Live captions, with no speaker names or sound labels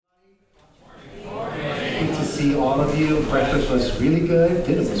see all of you. Breakfast was really good.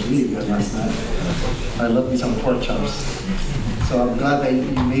 Dinner was really good last night. I love me some pork chops. So I'm glad that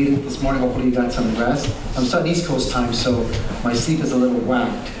you made it this morning. Hopefully you got some rest. I'm still on East Coast time, so my sleep is a little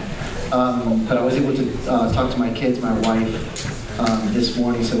whacked. But I was able to talk to my kids, my wife, this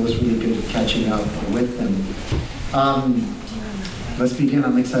morning, so it was really good catching up with them. Let's begin.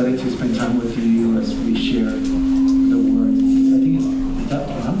 I'm excited to spend time with you as we share the word. I think it's that,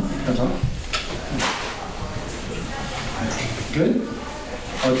 that's all? Good?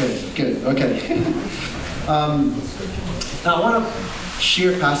 Okay, good, okay. Now I want to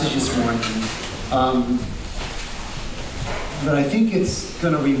share a passage this morning, but I think it's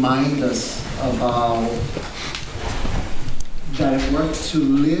going to remind us about that if we're to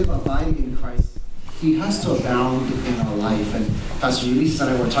live abiding in Christ, He has to abound in our life. And Pastor Ulysses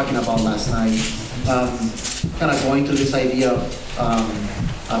and I were talking about last night, kind of going through this idea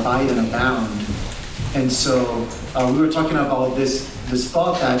of abide and abound. And so we were talking about this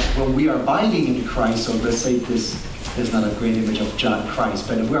thought that when we are abiding in Christ, so let's say this is not a great image of Christ,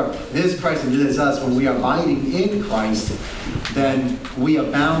 but if this is Christ and this is us, when we are abiding in Christ, then we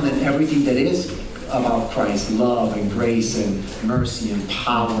abound in everything that is about Christ, love and grace and mercy and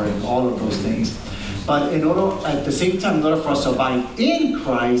power and all of those things. But at the same time, in order for us to abide in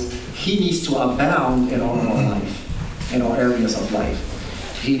Christ, He needs to abound in all of our life, in all areas of life.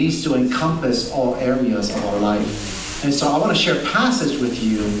 He needs to encompass all areas of our life. And so I want to share a passage with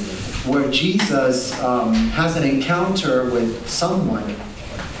you where Jesus has an encounter with someone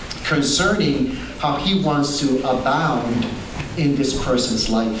concerning how He wants to abound in this person's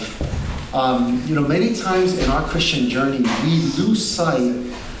life. Many times in our Christian journey, we lose sight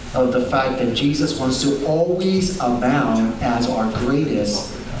of the fact that Jesus wants to always abound as our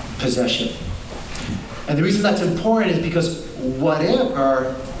greatest possession. And the reason that's important is because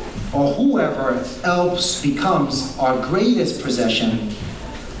whatever or whoever else becomes our greatest possession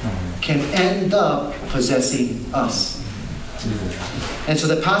can end up possessing us. And so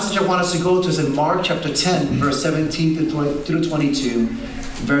the passage I want us to go to is in Mark chapter 10, verse 17 through 22.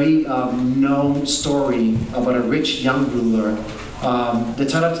 Very known story about a rich young ruler. The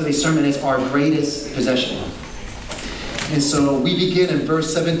title of today's sermon is Our Greatest Possession. And so we begin in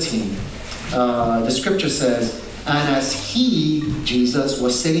verse 17. The scripture says, "And as he, Jesus,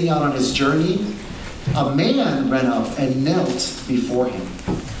 was setting out on his journey, a man ran up and knelt before him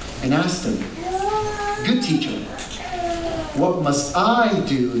and asked him, 'Good teacher, what must I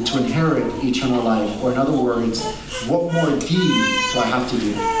do to inherit eternal life?'" Or in other words, what more deed do I have to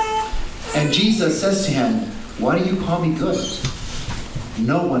do? And Jesus says to him, "Why do you call me good?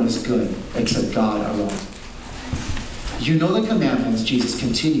 No one is good except God alone. You know the commandments," Jesus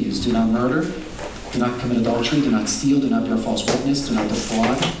continues. "Do not murder, do not commit adultery, do not steal, do not bear false witness, do not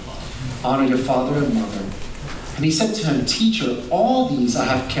defraud, honor your father and mother." And he said to him, "Teacher, all these I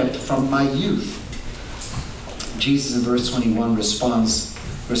have kept from my youth." Jesus in verse 21 responds,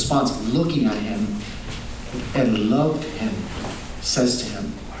 looking at him and loved him, says to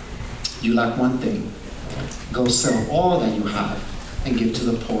him, "You lack one thing. Go sell all that you have and give to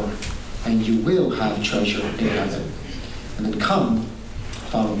the poor, and you will have treasure in heaven. And then come,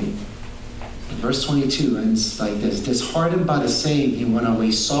 follow me." Verse 22 ends like this: "Disheartened by the saying, he went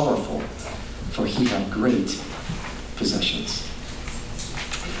away sorrowful, for he had great possessions."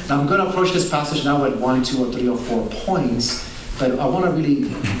 Now I'm going to approach this passage now with 1, 2, or 3, or 4 points, but I want to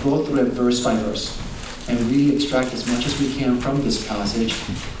really go through it verse by verse and really extract as much as we can from this passage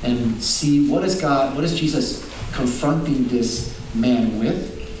and see what is Jesus confronting this man with,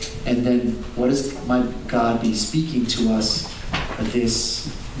 and then what might God be speaking to us this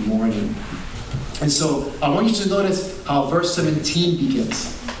morning. And so I want you to notice how verse 17 begins.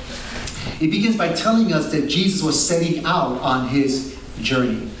 It begins by telling us that Jesus was setting out on his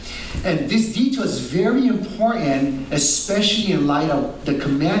journey. And this detail is very important, especially in light of the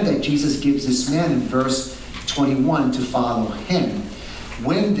command that Jesus gives this man in verse 21 to follow him,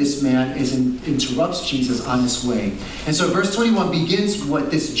 when this man interrupts Jesus on his way. And so verse 21 begins with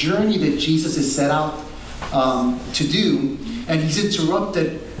this journey that Jesus is set out to do, and he's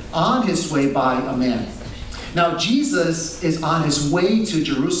interrupted on his way by a man. Now Jesus is on his way to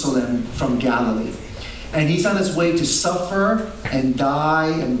Jerusalem from Galilee, and he's on his way to suffer and die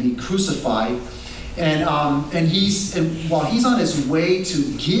and be crucified. And while he's on his way to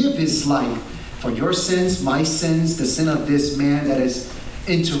give his life for your sins, my sins, the sin of this man that is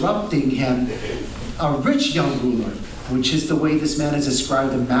interrupting him, a rich young ruler, which is the way this man is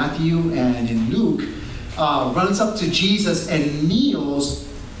described in Matthew and in Luke, runs up to Jesus and kneels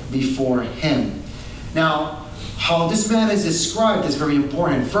before him. Now, how this man is described is very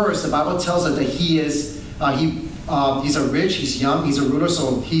important. First, the Bible tells us that he is He's he's young, he's a ruler,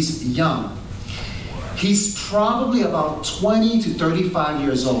 so he's young. He's probably about 20 to 35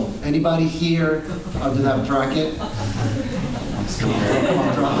 years old. Anybody here under that bracket? Come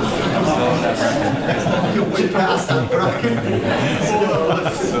on, you're way past that bracket.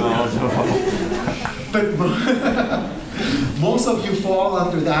 But most of you fall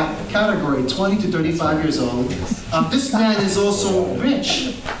under that category, 20 to 35 years old. This man is also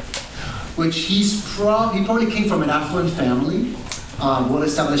rich, which he probably came from an affluent family,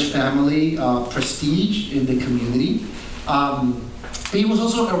 well-established family, prestige in the community. But he was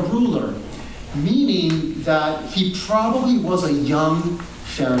also a ruler, meaning that he probably was a young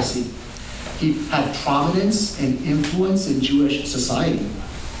Pharisee. He had prominence and influence in Jewish society.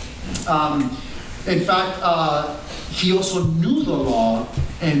 In fact, he also knew the law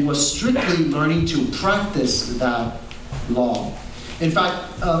and was strictly learning to practice that law. In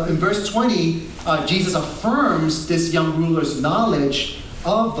fact, in verse 20, Jesus affirms this young ruler's knowledge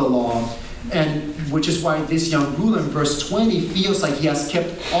of the law, and which is why this young ruler in verse 20 feels like he has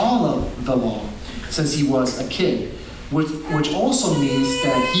kept all of the law since he was a kid, which also means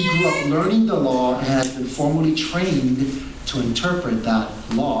that he grew up learning the law and has been formally trained to interpret that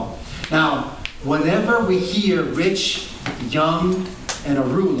law. Now, whenever we hear rich, young, and a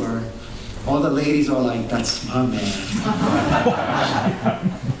ruler, all the ladies are like, that's my man.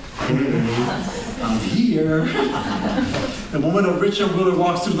 Hey, I'm here. The moment a rich and ruler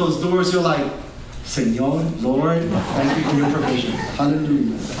walks through those doors, you're like, Senor, Lord, thank you for your provision.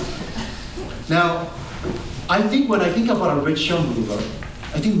 Hallelujah. Now, I think when I think about a rich young ruler,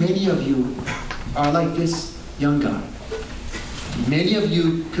 I think many of you are like this young guy. Many of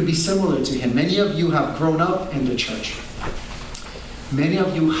you could be similar to him. Many of you have grown up in the church. Many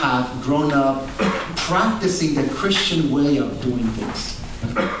of you have grown up practicing the Christian way of doing things.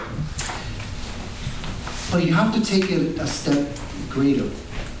 But you have to take it a step greater.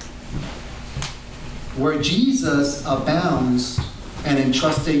 Where Jesus abounds and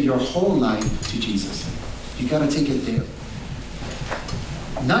entrusted your whole life to Jesus. You got to take it there.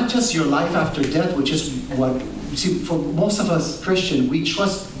 Not just your life after death, which is what, you see, for most of us Christian, we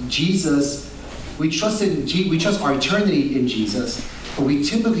trust Jesus, we trust our eternity in Jesus, but we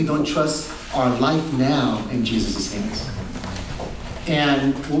typically don't trust our life now in Jesus' hands.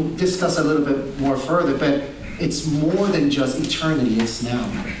 And we'll discuss a little bit more further, but it's more than just eternity, it's now.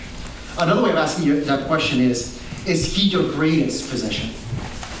 Another way of asking you that question is he your greatest possession?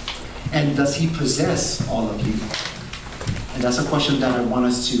 And does he possess all of you? And that's a question that I want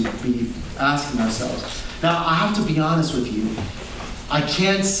us to be asking ourselves. Now, I have to be honest with you. I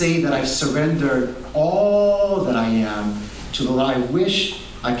can't say that I've surrendered all that I am to the Lord. I wish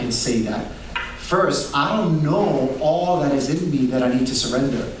I could say that. First, I don't know all that is in me that I need to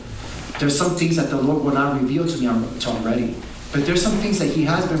surrender. There's some things that the Lord will not reveal to me already. But there's some things that he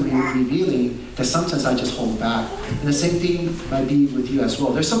has been revealing that sometimes I just hold back. And the same thing might be with you as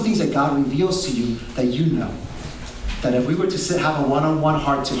well. There's some things that God reveals to you that you know. That if we were to have a one-on-one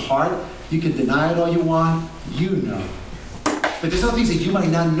heart-to-heart, you can deny it all you want, you know. But there's other things that you might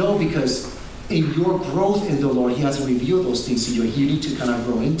not know because in your growth in the Lord, he hasn't revealed those things to you. You need to kind of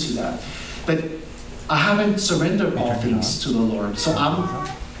grow into that. But I haven't surrendered all things to the Lord. So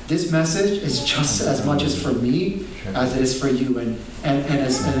this message is just as much as for me as it is for you. And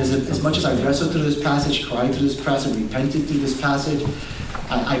as much as I wrestled through this passage, cried through this passage, repented through this passage,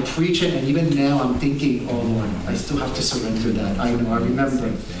 I preach it, and even now I'm thinking, oh Lord, I still have to surrender that. I know, I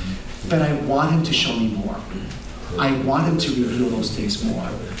remember. But I want him to show me more. I want him to reveal those things more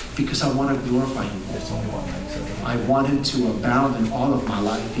because I want to glorify him more. I want him to abound in all of my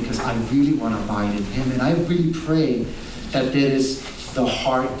life because I really want to abide in him. And I really pray that that is the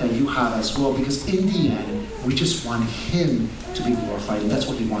heart that you have as well, because in the end, we just want him to be glorified. And that's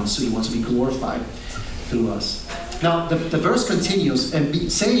what he wants to. He wants to be glorified through us. Now, the verse continues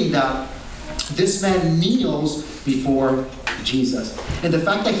and saying that this man kneels before Jesus. And the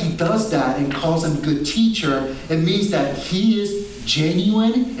fact that he does that and calls him good teacher, it means that he is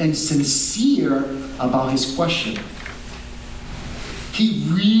genuine and sincere about his question. He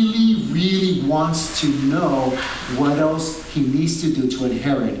really, really wants to know what else he needs to do to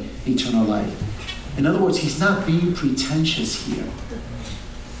inherit eternal life. In other words, he's not being pretentious here.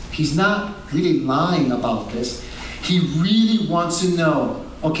 He's not really lying about this. He really wants to know,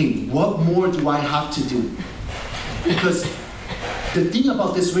 okay, what more do I have to do? Because the thing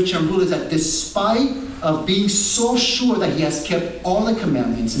about this rich young ruler is that despite of being so sure that he has kept all the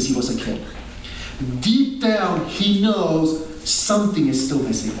commandments since he was a kid, deep down he knows something is still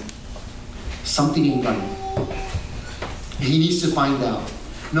missing. Something ain't right. He needs to find out.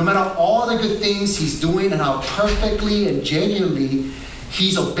 no matter all the good things he's doing and how perfectly and genuinely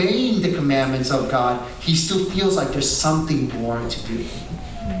he's obeying the commandments of God, he still feels like there's something more to do.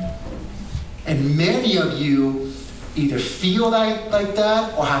 And many of you either feel like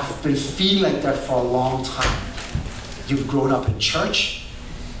that or have been feeling like that for a long time. You've grown up in church.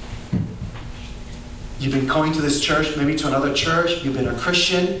 You've been going to this church, maybe to another church. You've been a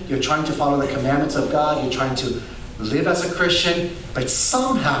Christian. You're trying to follow the commandments of God. You're trying to live as a Christian. But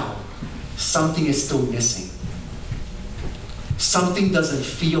somehow, something is still missing. Something doesn't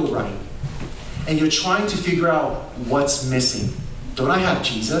feel right. And you're trying to figure out what's missing. Don't I have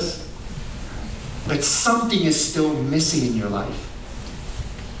Jesus? But something is still missing in your life.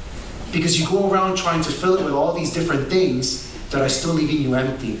 Because you go around trying to fill it with all these different things that are still leaving you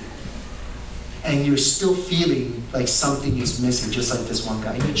empty. And you're still feeling like something is missing, just like this one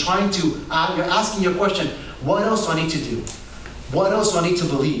guy. And you're asking your question, what else do I need to do? What else do I need to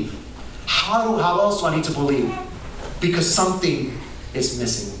believe? How else do I need to believe? Because something is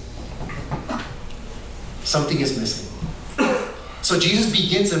missing. Something is missing. So Jesus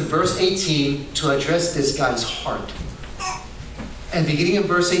begins in verse 18 to address this guy's heart. And beginning in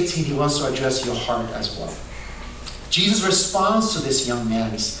verse 18, he wants to address your heart as well. Jesus responds to this young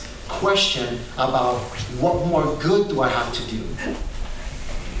man's question about what more good do I have to do?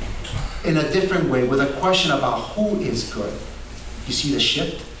 In a different way, with a question about who is good. You see the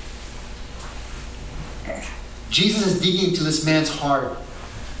shift? Jesus is digging into this man's heart.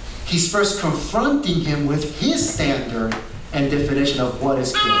 He's first confronting him with his standard and definition of what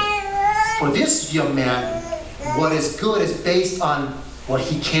is good. For this young man, what is good is based on what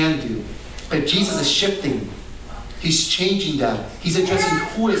he can do. But Jesus is shifting. He's changing that. He's addressing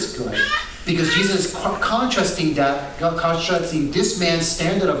who is good. Because Jesus is contrasting this man's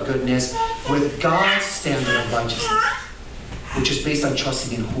standard of goodness with God's standard of righteousness, which is based on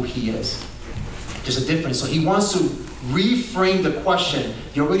trusting in who he is. There's a difference. So he wants to reframe the question.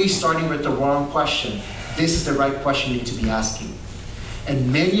 You're already starting with the wrong question. This is the right question you need to be asking.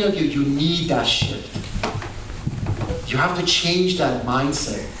 And many of you, you need that shift. You have to change that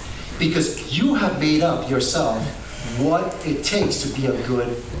mindset because you have made up yourself what it takes to be a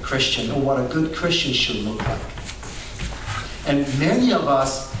good Christian or what a good Christian should look like. And many of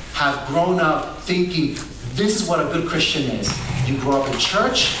us have grown up thinking this is what a good Christian is. You grow up in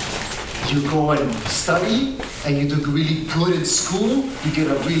church, you go and study, and you do really good in school, you get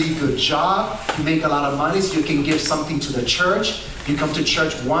a really good job, you make a lot of money so you can give something to the church. You come to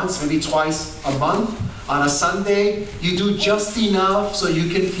church once, maybe twice a month. On a Sunday, you do just enough so you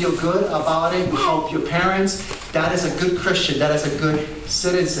can feel good about it. You help your parents. That is a good Christian. That is a good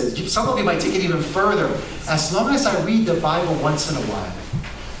citizen. Some of you might take it even further. As long as I read the Bible once in a while,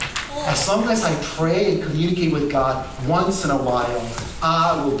 as long as I pray and communicate with God once in a while,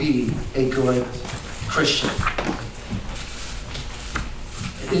 I will be a good Christian.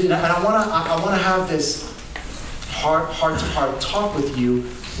 And I want to have this heart-to-heart talk with you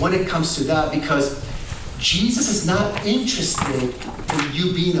when it comes to that, because Jesus is not interested in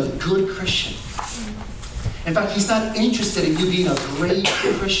you being a good Christian. In fact, he's not interested in you being a great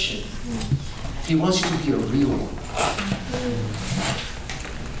Christian. He wants you to be a real one.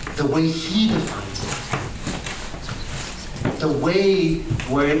 The way he defines it. The way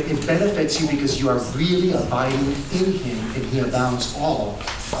where it benefits you because you are really abiding in him and he abounds all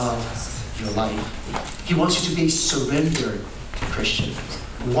of your life. He wants you to be a surrendered Christian.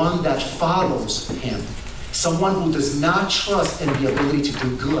 One that follows him. Someone who does not trust in the ability to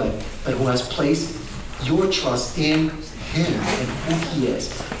do good, but who has placed your trust in him and who he is.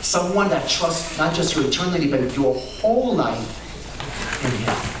 Someone that trusts not just your eternity, but your whole life in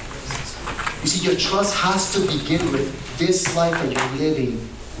him. You see, your trust has to begin with this life that you're living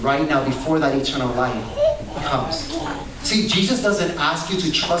right now before that eternal life comes. See, Jesus doesn't ask you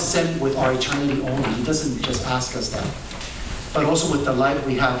to trust him with our eternity only. He doesn't just ask us that. But also with the life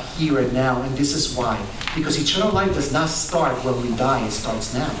we have here and now. And this is why. Because eternal life does not start when we die. It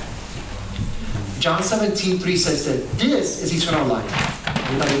starts now. John 17:3 says that this is eternal life.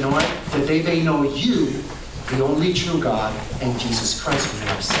 Everybody know it? That they may know you, the only true God, and Jesus Christ whom you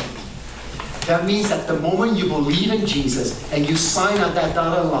have sent. That means that the moment you believe in Jesus and you sign on that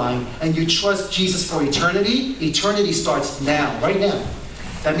dotted line and you trust Jesus for eternity, eternity starts now, right now.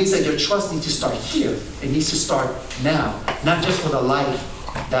 That means that your trust needs to start here. It needs to start now, not just for the life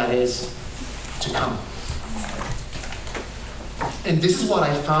that is to come. And this is what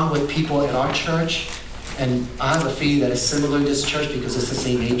I found with people at our church, and I have a feeling that it's similar in this church because it's the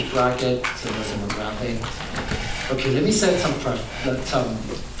same age bracket, similar demographic. Okay, let me set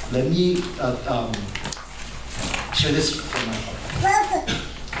let me share this from my heart.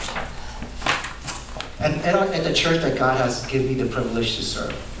 And at the church that God has given me the privilege to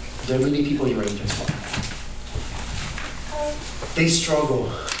serve, there are many people your age as well. They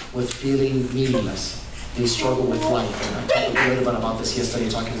struggle with feeling meaningless. They struggle with life. And I talked a little bit about this yesterday,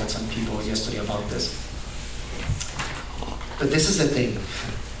 talking with some people yesterday about this. But this is the thing.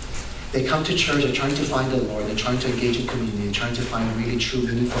 They come to church, they're trying to find the Lord, they're trying to engage in community, they're trying to find really true,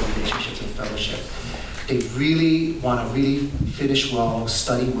 meaningful relationships and fellowship. They really want to really finish well,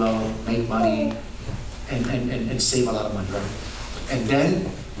 study well, make money, and save a lot of money, right? And then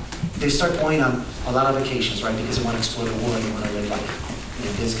they start going on a lot of vacations, right? Because they want to explore the world, they want to live life.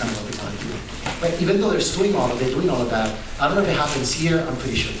 This is kind of what they want to do. But even though they're doing all of that, I don't know if it happens here, I'm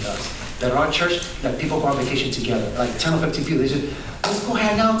pretty sure it does. That our church, that people go on vacation together, like 10 or 15 people, they just, let's go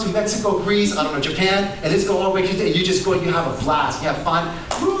hang out to Mexico, Greece, I don't know, Japan, and let's go all vacation, and you just go and you have a blast, you have fun.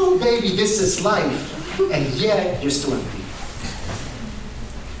 Woo, baby, this is life. And yet, you're still empty.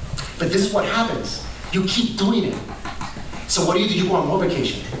 But this is what happens. You keep doing it. So what do? You go on more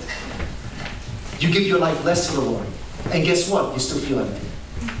vacation. You give your life less to the Lord. And guess what? You still feel empty.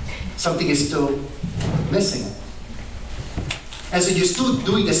 Something is still missing. And so you're still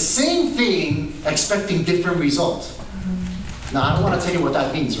doing the same thing, expecting different results. Now, I don't want to tell you what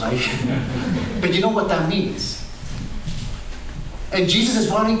that means, right? But you know what that means. And Jesus is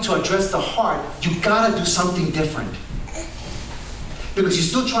wanting to address the heart. You gotta do something different. Because you're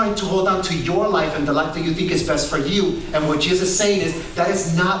still trying to hold on to your life and the life that you think is best for you. And what Jesus is saying is, that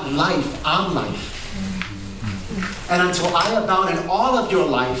is not life, I'm life. And until I abound in all of your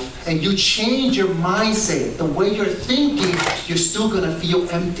life, and you change your mindset, the way you're thinking, you're still gonna feel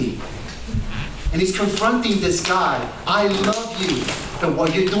empty. And he's confronting this guy. I love you, but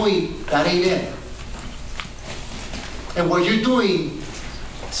what you're doing, that ain't it. And what you're doing,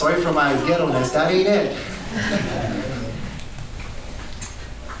 sorry for my ghetto-ness, that ain't it.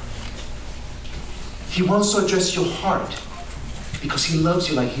 He wants to address your heart because he loves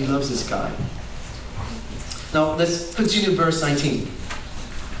you like he loves this guy. Now, let's continue in verse 19.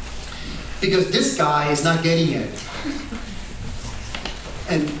 Because this guy is not getting it.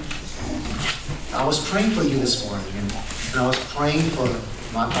 And I was praying for you this morning, and I was praying for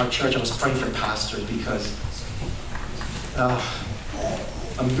our church. I was praying for pastors because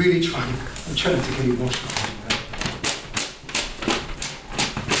I'm really trying to get emotional.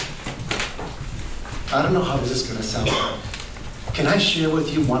 I don't know how this is going to sound. Can I share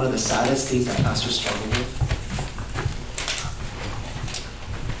with you one of the saddest things that pastors struggle with?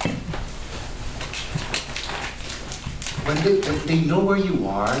 When they know where you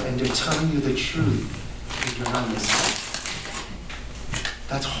are and they're telling you the truth, and you're not listening.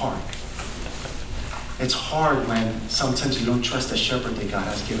 That's hard. It's hard when sometimes you don't trust the shepherd that God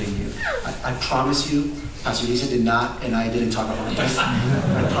has given you. I promise you, Pastor Lisa did not, and I didn't talk about this.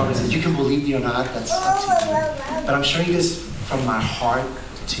 I promise you, you can believe me or not, that's up to you. But I'm sharing this from my heart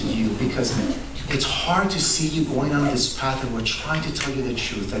to you because it's hard to see you going on this path, and we're trying to tell you the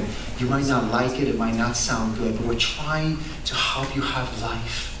truth. And you might not like it, it might not sound good, but we're trying to help you have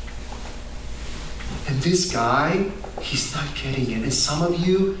life. And this guy, he's not getting it. And some of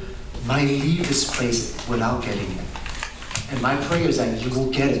you might leave this place without getting it. And my prayer is that you will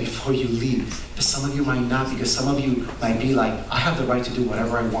get it before you leave. But some of you might not, because some of you might be like, I have the right to do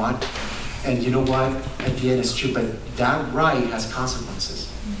whatever I want. And you know what? At the end, it's true. But that right has consequences.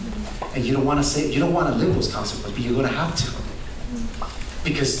 And you don't want to live those consequences, but you're going to have to.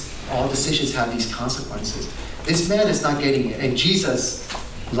 Because all decisions have these consequences. This man is not getting it. And Jesus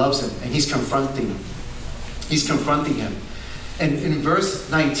loves him. And he's confronting him. He's confronting him. And in verse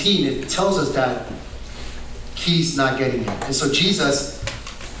 19, it tells us that he's not getting it. And so Jesus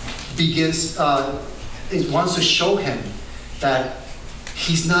begins, wants to show him that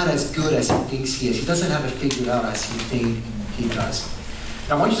he's not as good as he thinks he is. He doesn't have it figured out as he thinks he does.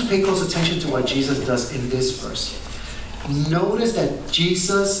 Now I want you to pay close attention to what Jesus does in this verse. Notice that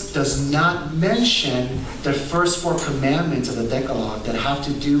Jesus does not mention the first 4 commandments of the Decalogue that have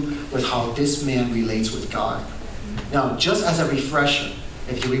to do with how this man relates with God. Now, just as a refresher,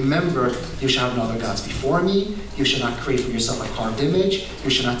 if you remember, you shall have no other gods before me, you shall not create for yourself a carved image, you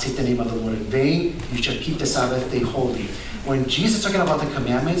shall not take the name of the Lord in vain, you shall keep the Sabbath day holy. When Jesus is talking about the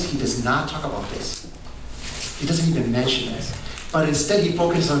commandments, he does not talk about this. He doesn't even mention it. But instead, he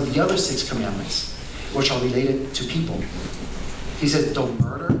focuses on the other 6 commandments, which are related to people. He says, don't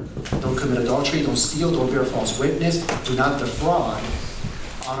murder, don't commit adultery, don't steal, don't bear false witness, do not defraud,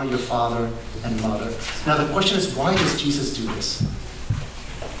 honor your father and mother. Now the question is, why does Jesus do this?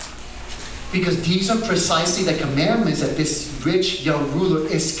 Because these are precisely the commandments that this rich young ruler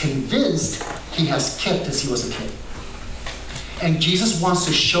is convinced he has kept as he was a kid. And Jesus wants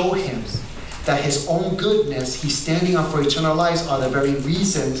to show him that his own goodness, he's standing up for eternal lives, are the very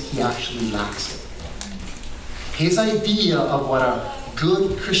reasons he actually lacks it. His idea of what a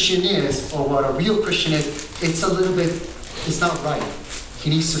good Christian is, or what a real Christian is, it's not right. He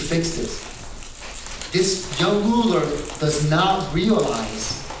needs to fix this. This young ruler does not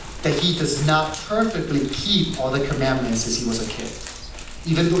realize that he does not perfectly keep all the commandments as he was a kid,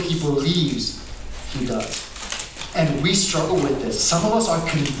 even though he believes he does. And we struggle with this. Some of us are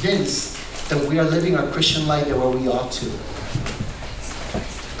convinced that we are living our Christian life the way we ought to.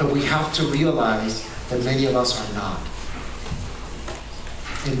 But we have to realize that many of us are not.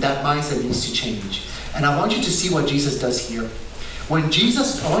 And that mindset needs to change. And I want you to see what Jesus does here. I want you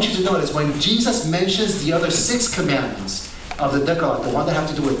to notice, when Jesus mentions the other 6 commandments of the Decalogue, the one that have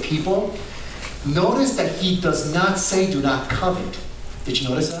to do with people, notice that he does not say, do not covet. Did you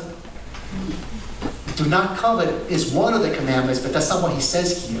notice that? Do not covet is one of the commandments, but that's not what he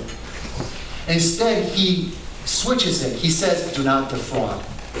says here. Instead, he switches it. He says, do not defraud.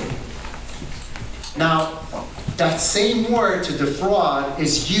 Now, that same word to defraud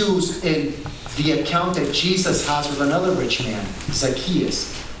is used in the account that Jesus has with another rich man,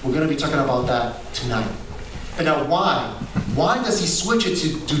 Zacchaeus. We're going to be talking about that tonight. But now why? Why does he switch it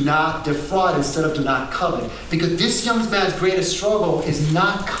to do not defraud instead of do not covet? Because this young man's greatest struggle is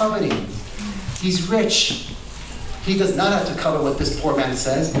not coveting. He's rich. He does not have to covet what this poor man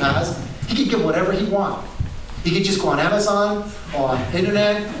says. He can get whatever he wants. He can just go on Amazon or on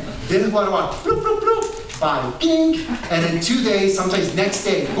internet. This is what I want. Bloop, bloop, bloop. Buy, ding. And in 2 days, sometimes next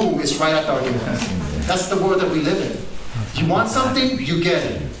day, boom, it's right at our doors. That's the world that we live in. You want something, you get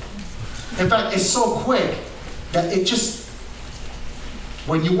it. In fact, it's so quick that it just,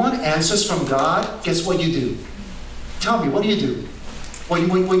 when you want answers from God, guess what you do? Tell me, what do you do? When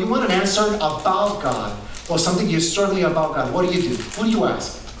you want an answer about God, or something you're struggling about God, what do? Who do you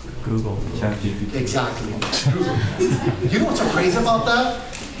ask? Google, ChatGPT. Exactly. You know what's so crazy about that?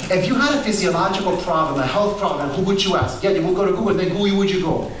 If you had a physiological problem, a health problem, who would you ask? Yeah, you would go to Google, then who would you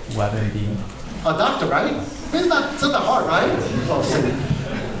go? WebMD. A doctor, right? It's not that hard, right? Oh,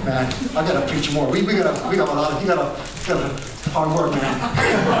 man, I gotta preach more. We got a lot of, you gotta hard work, man.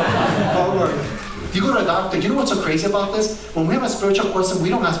 Hard work. You go to a doctor, you know what's so crazy about this? When we have a spiritual question, we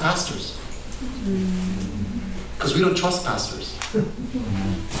don't ask pastors. Because we don't trust pastors.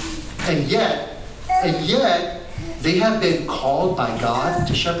 And yet, they have been called by God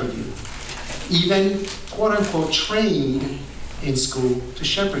to shepherd you. Even, quote unquote, trained in school to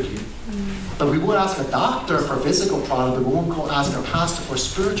shepherd you. But we won't ask a doctor for physical problems, but we won't ask a pastor for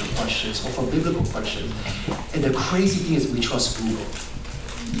spiritual questions or for biblical questions. And the crazy thing is we trust Google.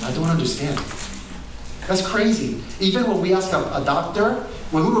 I don't understand. That's crazy. Even when we ask a doctor,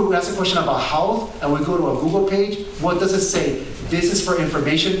 when we ask a question about health and we go to a Google page, what does it say? This is for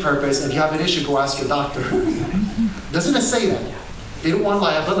information purpose. If you have an issue, go ask your doctor. Doesn't it say that? They don't want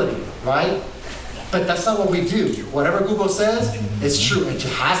liability, right? But that's not what we do. Whatever Google says, it's true. It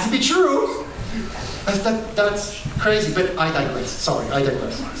has to be true. That's crazy, but I digress. Sorry, I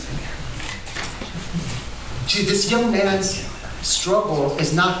digress. See, this young man's struggle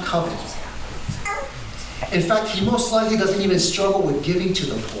is not coveted. In fact, he most likely doesn't even struggle with giving to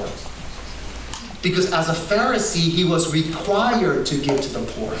the poor. Because as a Pharisee, he was required to give to the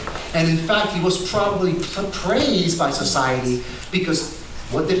poor. And in fact, he was probably praised by society because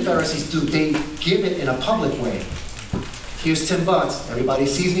what did Pharisees do? They give it in a public way. Here's $10. Everybody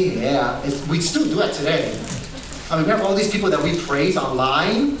sees me? Yeah. We still do that today. I mean, we have all these people that we praise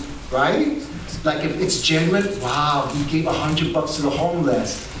online, right? Like if it's genuine, wow, he gave $100 to the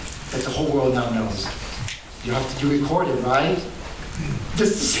homeless. That the whole world now knows. You record it, right? The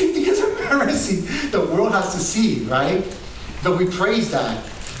same thing as a Pharisee. The world has to see, right? But we praise that.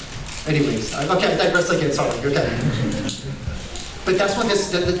 Anyways, okay, I digress again, sorry, okay. But that's what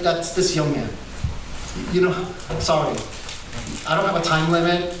that's this young man. You know, sorry. I don't have a time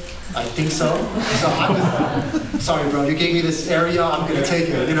limit. I think so. So I'm sorry, bro, you gave me this area, I'm gonna take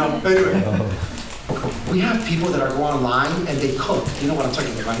it, you know. Anyway. We have people that are going online and they cook. You know what I'm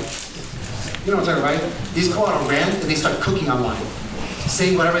talking about, right? You know what I'm talking about, right? These go on a rant and they start cooking online.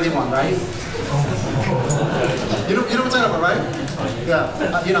 Saying whatever they want, right? You know what I'm talking about, right?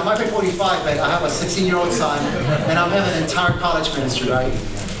 Yeah. You know, I might be 45, but I have a 16-year-old son, and I'm having an entire college ministry, right?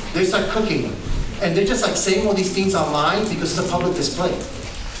 They start cooking. And they're just like saying all these things online because it's a public display.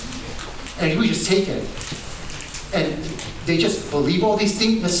 And we just take it. And they just believe all these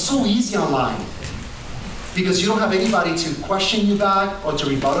things. It's so easy online. Because you don't have anybody to question you back or to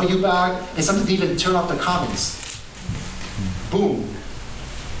rebuttal you back, and sometimes to even turn off the comments. Boom.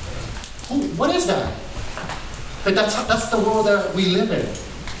 What is that? But that's the world that we live in.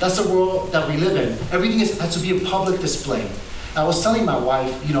 That's the world that we live in. Everything has to be a public display. I was telling my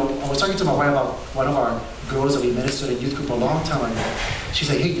wife, I was talking to my wife about one of our girls that we ministered in youth group a long time ago. She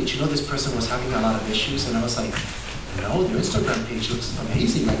said, hey, did you know this person was having a lot of issues? And I was like, no, their Instagram page looks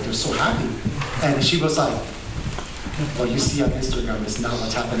amazing. Like, they're so happy. And she was like, what you see on Instagram is not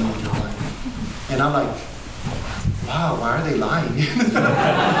what's happening in your life. And I'm like, wow, why are they lying?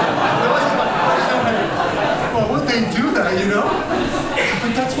 Well, would they do that,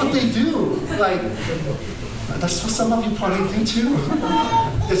 But that's what they do. Like, that's what some of you probably do too.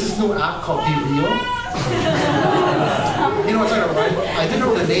 There's this new app called Be Real. You know what I'm talking about, right? I didn't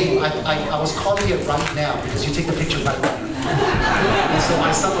know the name. I was calling it Right Now because you take the picture right now. And so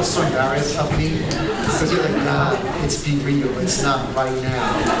my son was so embarrassed of me because he's like, nah, it's Be Real. It's not right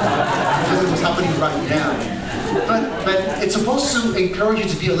now. Because it was happening right now. But it's supposed to encourage you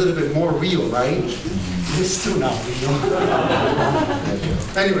to be a little bit more real, right? It's still not real.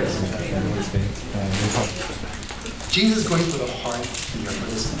 Anyways. Jesus is going for the heart here for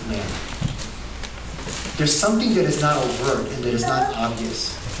this man. There's something that is not overt and that is not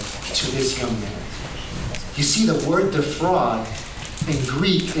obvious to this young man. You see, the word defraud in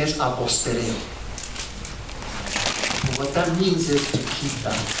Greek is apostereo. And what that means is to keep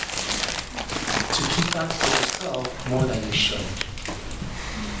back. To keep back for yourself more than you should.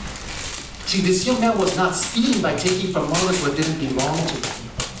 See, this young man was not stealing by taking from others what didn't belong to him.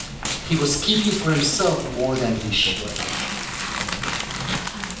 He was keeping for himself more than he should.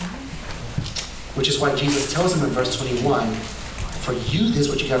 Which is why Jesus tells him in verse 21, for you, this is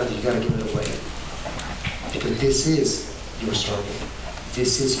what you gotta do. You gotta give it away. Because this is your struggle.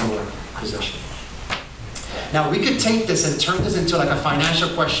 This is your possession. Now, we could take this and turn this into like a financial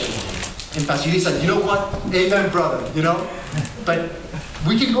question. And Pastor Yuri said, you know what? Amen, brother, But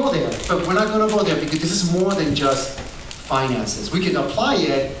we can go there, but we're not going to go there because this is more than just finances. We can apply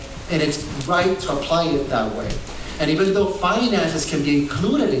it, and it's right to apply it that way. And even though finances can be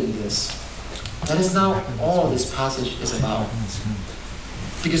included in this, that is not all this passage is about.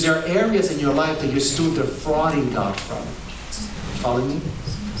 Because there are areas in your life that you're still defrauding God from. Follow me?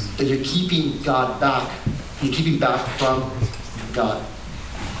 That you're keeping God back. You're keeping back from God.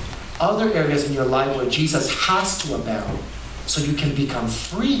 Other areas in your life where Jesus has to abound, so you can become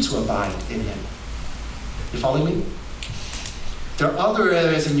free to abide in Him. You follow me? There are other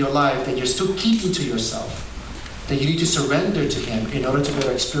areas in your life that you're still keeping to yourself, that you need to surrender to Him in order to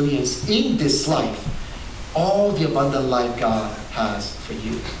better experience in this life all the abundant life God has for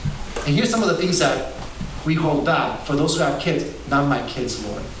you. And here's some of the things that we hold back. For those who have kids, not my kids,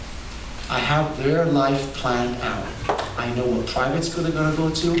 Lord. I have their life planned out. I know what private school they're going to go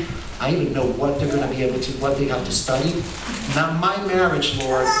to. I even know what they're going to be able to, what they have to study. Not my marriage,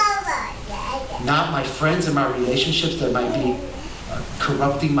 Lord. Not my friends and my relationships that might be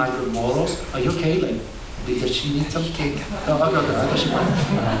corrupting my good morals. Are you okay? Like, does she need some cake? Oh, okay. I thought she wanted.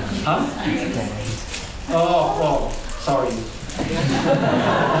 Huh? Oh, sorry.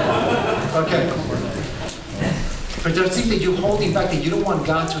 Okay. But there's things that you're holding back that you don't want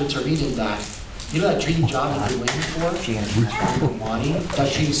God to intervene in that. You know that dream job you've been waiting for? You've been wanting?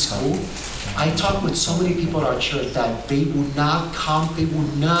 That dream school? I talk with so many people at our church that they will not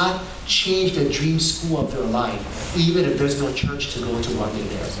change the dream school of their life, even if there's no church to go to one day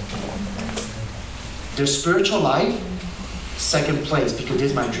there. Their spiritual life, second place, because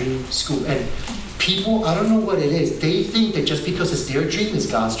this is my dream school. And people, I don't know what it is, they think that just because it's their dream, it's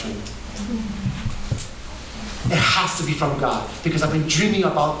God's dream. It has to be from God, because I've been dreaming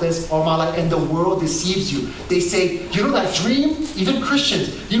about this all my life, and the world deceives you. They say, you know that dream? Even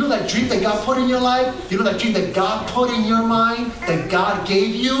Christians, you know that dream that God put in your life? You know that dream that God put in your mind, that God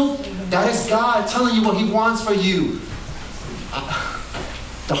gave you? That is God telling you what He wants for you.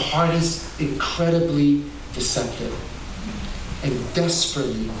 The heart is incredibly deceptive and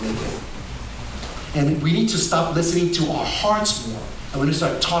desperately wicked. And we need to stop listening to our hearts more, and we need to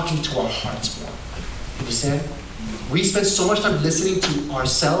start talking to our hearts more. You understand? We spend so much time listening to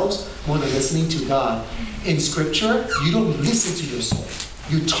ourselves more than listening to God. In Scripture, you don't listen to your soul.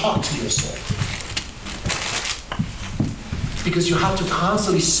 You talk to your soul. Because you have to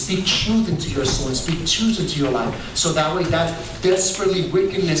constantly speak truth into your soul and speak truth into your life. So that way, that desperately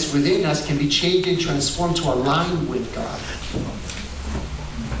wickedness within us can be changed and transformed to align with God.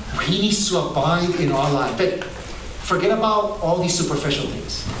 He needs to abide in our life. But forget about all these superficial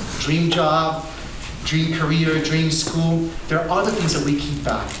things. Dream job, dream career, dream school. There are other things that we keep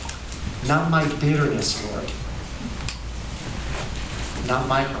back. Not my bitterness, Lord. Not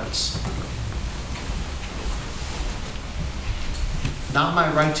my hurts. Not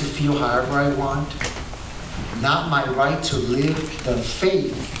my right to feel however I want. not my right to live the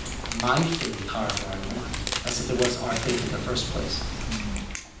faith, my faith, however I want, as if it was our faith in the first place.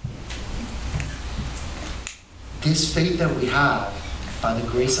 This faith that we have, by the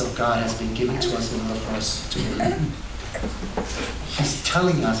grace of God, has been given to us in order for us to live. He's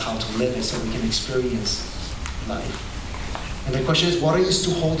telling us how to live it so we can experience life. And the question is, what are you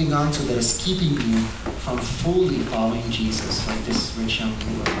still holding on to that is keeping you from fully following Jesus, like this rich young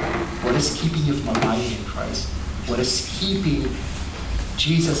ruler? What is keeping you from abiding in Christ? What is keeping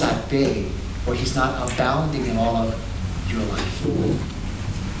Jesus at bay, where he's not abounding in all of your life?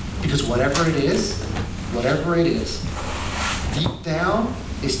 Because whatever it is, deep down,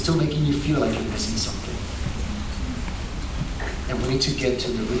 is still making you feel like you're missing something. And we need to get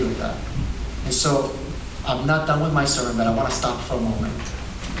to the root of that. And so, I'm not done with my sermon, but I want to stop for a moment.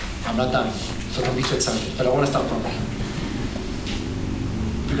 I'm not done, so don't be too excited, but I want to stop for a moment.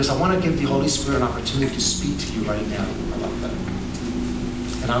 Because I want to give the Holy Spirit an opportunity to speak to you right now about that.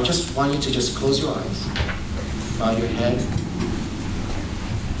 And I just want you to just close your eyes, bow your head,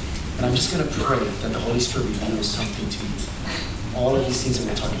 and I'm just going to pray that the Holy Spirit reveals something to you. All of these things that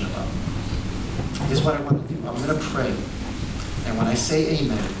we're talking about. This is what I want to do. I'm going to pray, and when I say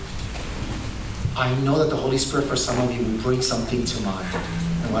amen, I know that the Holy Spirit for some of you will bring something to mind.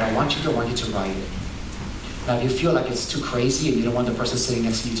 And what I want you to write it. Now, if you feel like it's too crazy and you don't want the person sitting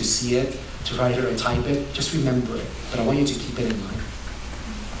next to you to see it, to write it or type it, just remember it. But I want you to keep it in mind.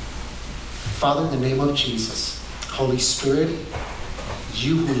 Father, in the name of Jesus, Holy Spirit,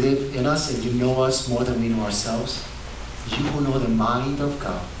 you who live in us and you know us more than we know ourselves, you who know the mind of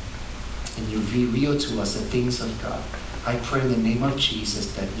God, and you reveal to us the things of God, I pray in the name of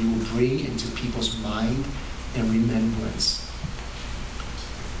Jesus that you will bring into people's mind and remembrance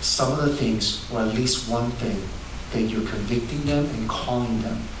some of the things, or at least one thing, that you're convicting them and calling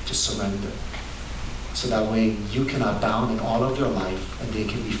them to surrender. So that way you can abound in all of their life and they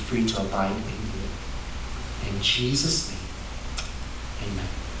can be free to abide in you. In Jesus' name, amen.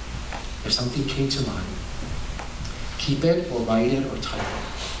 If something came to mind, keep it or write it or type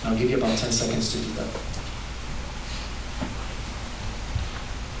it. And I'll give you about 10 seconds to do that.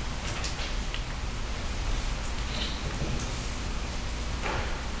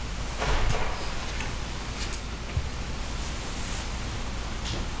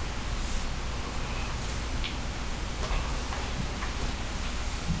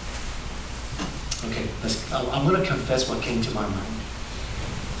 I'm going to confess what came to my mind.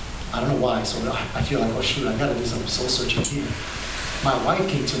 I don't know why, so I feel like, oh shoot, I got to do some soul searching here. My wife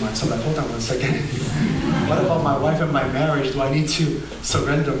came to mind, so I'm like, hold on one second. What about my wife and my marriage? Do I need to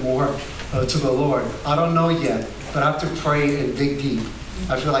surrender more to the Lord? I don't know yet, but I have to pray and dig deep.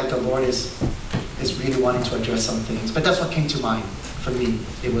 I feel like the Lord is really wanting to address some things. But that's what came to mind for me.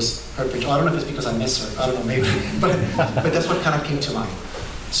 It was her picture. I don't know if it's because I miss her. I don't know, maybe. But that's what kind of came to mind.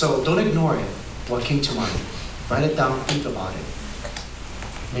 So don't ignore it, what came to mind. Write it down, think about it.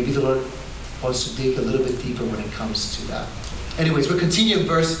 Maybe the Lord wants to dig a little bit deeper when it comes to that. Anyways, we'll continue in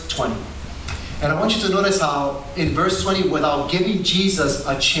verse 20. And I want you to notice how in verse 20, without giving Jesus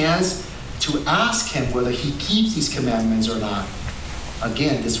a chance to ask him whether he keeps these commandments or not,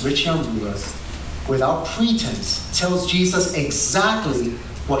 again, this rich young ruler, without pretense, tells Jesus exactly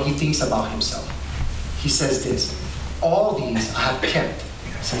what he thinks about himself. He says this, all these I have kept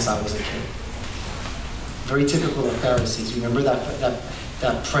since I was a kid. Very typical of Pharisees. You remember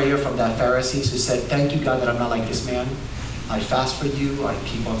that prayer from that Pharisees who said, thank you, God, that I'm not like this man. I fast for you. I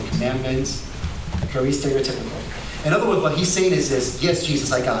keep all the commandments. Very stereotypical. In other words, what he's saying is this, yes,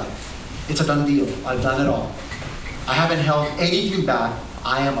 Jesus, I got it. It's a done deal. I've done it all. I haven't held anything back.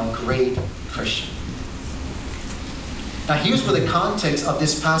 I am a great Christian. Now here's where the context of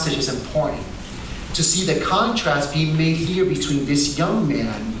this passage is important. To see the contrast being made here between this young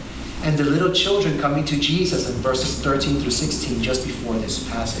man and the little children coming to Jesus in verses 13 through 16, just before this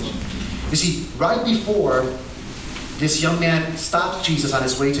passage. You see, right before this young man stopped Jesus on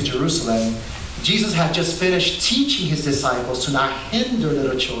his way to Jerusalem, Jesus had just finished teaching his disciples to not hinder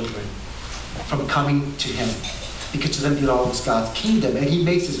little children from coming to him, because to them belongs God's kingdom. And he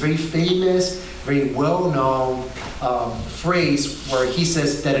makes this very famous, very well-known phrase where he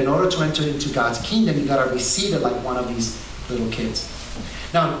says that in order to enter into God's kingdom, you got to receive it like one of these little kids.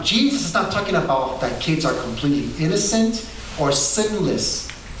 Now, Jesus is not talking about that kids are completely innocent or sinless,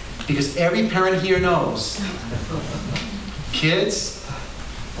 because every parent here knows kids,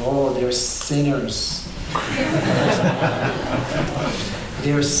 oh, they're sinners.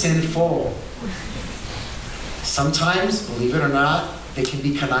 They're sinful. Sometimes, believe it or not, they can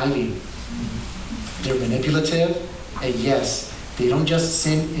be conniving. They're manipulative, and yes, They don't just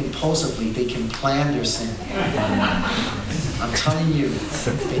sin impulsively, they can plan their sin. I'm telling you,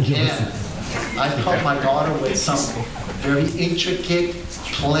 they can. I've helped my daughter with some very intricate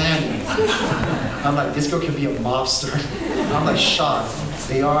planning. I'm like, this girl can be a mobster. I'm like shocked.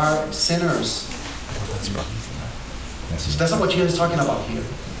 They are sinners. So that's not what Jesus is talking about here.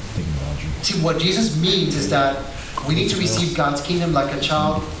 See, what Jesus means is that we need to receive God's kingdom like a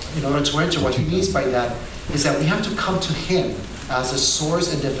child in order to enter. What he means by that is that we have to come to him as the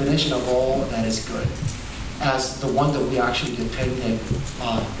source and definition of all that is good, as the one that we actually depend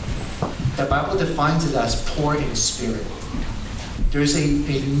on. The Bible defines it as poor in spirit. There's a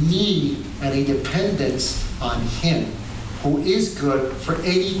need and a dependence on him who is good for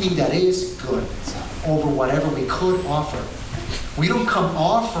anything that is good over whatever we could offer. We don't come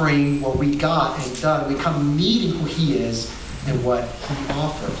offering what we got and done. We come needing who he is and what he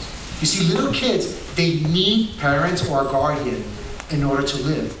offers. You see, little kids, they need parents or a guardian in order to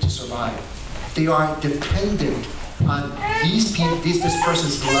live, to survive. They are dependent on this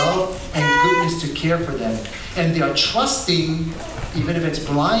person's love and goodness to care for them. And they are trusting, even if it's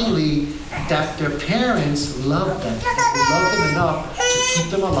blindly, that their parents love them. They love them enough to keep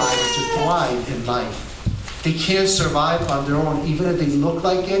them alive and to thrive in life. They can't survive on their own, even if they look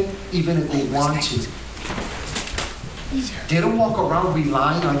like it, even if they want to. They don't walk around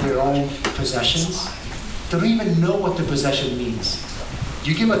relying on their own possessions. They don't even know what the possession means.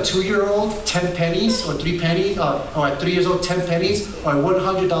 You give a 2-year-old 10 pennies or 3 pennies, or at 3 years old 10 pennies or a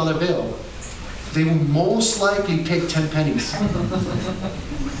 $100 bill, they will most likely pick 10 pennies.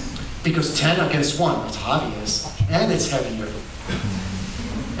 Because 10 against 1, it's obvious, and it's heavier.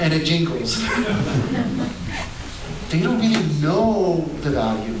 And it jingles. They don't really know the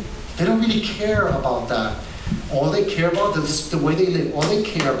value. They don't really care about that. All they care about is the way they live. All they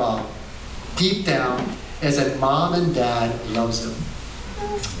care about, deep down, is that mom and dad loves them.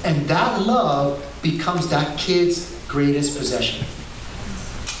 And that love becomes that kid's greatest possession.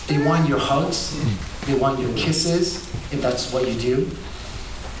 They want your hugs. They want your kisses, if that's what you do.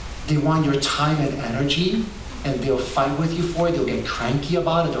 They want your time and energy, and they'll fight with you for it. They'll get cranky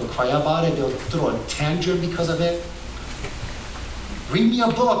about it. They'll cry about it. They'll throw a tantrum because of it. Read me a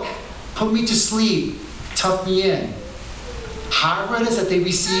book. Put me to sleep. Tuck me in. However it is that they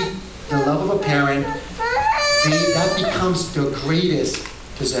receive the love of a parent, that becomes their greatest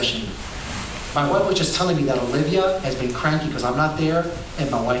possession. My wife was just telling me that Olivia has been cranky because I'm not there and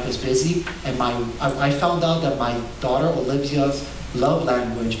my wife is busy. And I found out that my daughter Olivia's love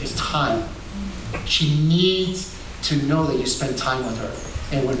language is time. She needs to know that you spend time with her.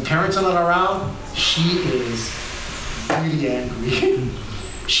 And when parents are not around, she is really angry.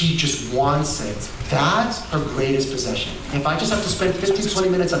 She just wants it. That's her greatest possession. If I just have to spend 15, 20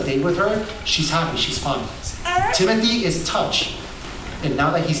 minutes a day with her, she's happy, she's fine. Timothy is touch. And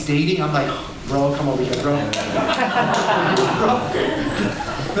now that he's dating, I'm like, bro, come over here, bro.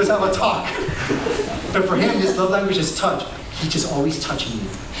 Let's have a talk. But for him, his love language is touch. He's just always touching you.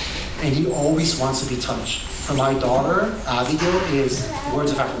 And he always wants to be touched. For my daughter, Abigail, is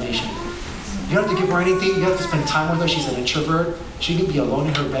words of affirmation. You don't have to give her anything. You have to spend time with her. She's an introvert. She can be alone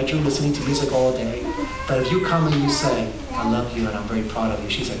in her bedroom listening to music all day. But if you come and you say, I love you and I'm very proud of you,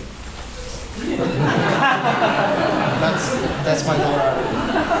 she's like, that's my daughter.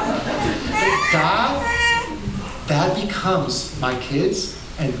 That becomes, my kids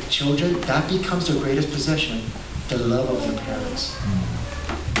and children, that becomes their greatest possession, the love of their parents.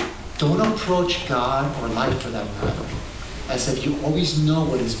 Don't approach God or life for that matter as if you always know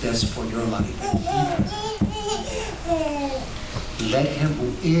what is best for your life. Let him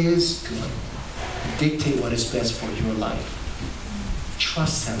who is good dictate what is best for your life.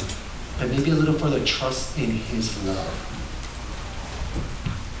 Trust him, but maybe a little further, trust in his love.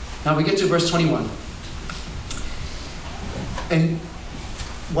 Now we get to verse 21. And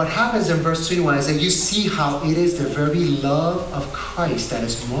what happens in verse 21 is that you see how it is the very love of Christ that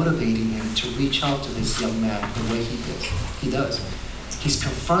is motivating him to reach out to this young man the way he does. He's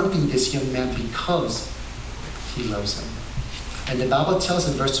confronting this young man because he loves him. And the Bible tells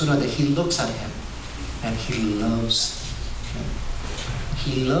in verse 21 that he looks at him and he loves him.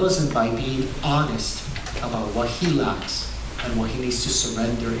 He loves him by being honest about what he lacks and what he needs to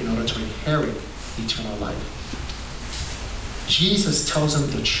surrender in order to inherit eternal life. Jesus tells him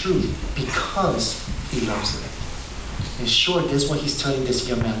the truth because he loves him. In short, this is what he's telling this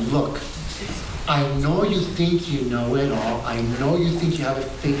young man. Look, I know you think you know it all. I know you think you have it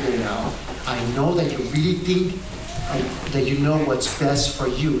figured out. I know that you really think that you know what's best for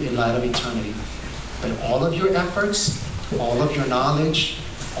you in light of eternity. But all of your efforts, all of your knowledge,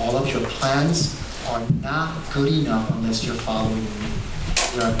 all of your plans, are not good enough unless you're following me.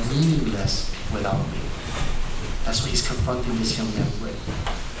 They are meaningless without me. That's what he's confronting this young man with.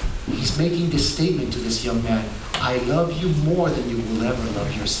 He's making this statement to this young man, I love you more than you will ever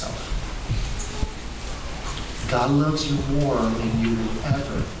love yourself. God loves you more than you will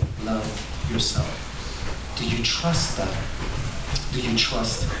ever love yourself. Do you trust that? Do you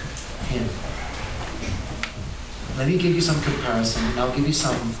trust him? Let me give you some comparison, and I'll give you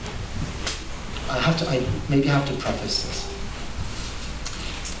some, I maybe have to preface this.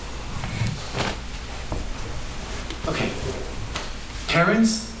 Okay,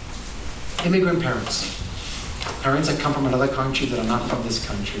 parents, immigrant parents that come from another country that are not from this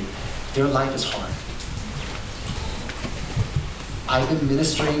country, their life is hard. I've been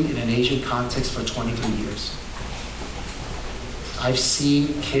ministering in an Asian context for 23 years. I've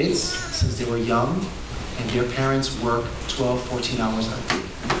seen kids since they were young, and their parents work 12, 14 hours a day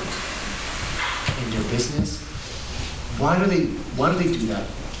in their business. Why do they do that?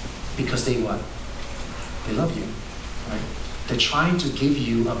 Because they what? They love you, right? They're trying to give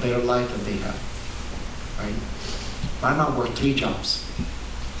you a better life than they have, right? My mom worked 3 jobs.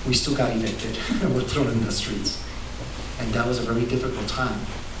 We still got evicted and we're thrown in the streets. And that was a very difficult time.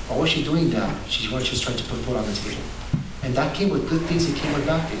 Why was she doing that? She was just trying to put food on the table. And that came with good things, it came with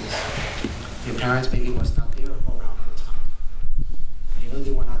bad things. Your parents maybe was not there around all the time. And you know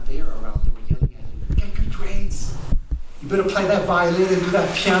they were not there around, they were yelling at you, get good grades. You better play that violin and do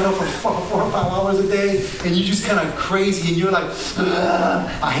that piano for 4 or 5 hours a day, and you're just kind of crazy, and you're like,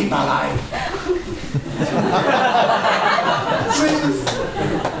 I hate my life. Please.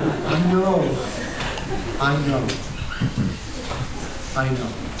 I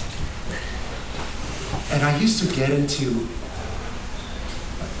know. And I used to get into,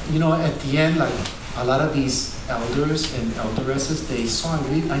 at the end, like a lot of these elders and elderesses, they saw I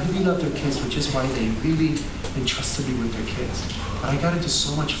really love their kids, which is why they really entrusted me with their kids. But I got into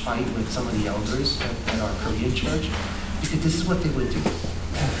so much fight with some of the elders at our Korean church, because this is what they would do.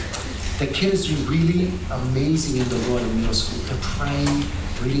 The kids do really amazing in the Lord in middle school. They're praying,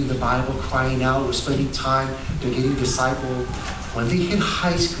 reading the Bible, crying out, we're spending time, they're getting discipled. When they hit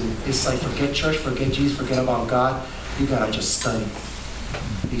high school, it's like forget church, forget Jesus, forget about God. You gotta just study.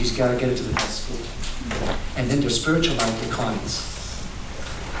 You just gotta get into the best school. And then their spiritual life declines.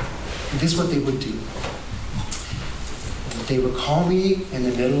 And this is what they would do. They would call me in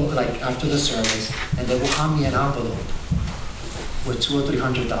the middle, like after the service, and they would hand me an envelope with $200 or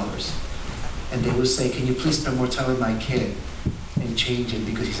 $300. And they would say, can you please spend more time with my kid and change him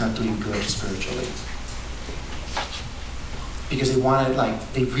because he's not doing good spiritually. Because they wanted,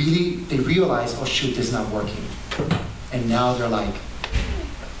 they realized, oh shoot, this is not working. And now they're like,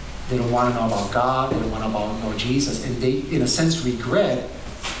 they don't want to know about God, they don't want to know Jesus, and they, in a sense, regret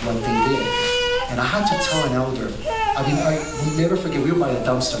what they did. And I had to tell an elder, I will never forget, we were by the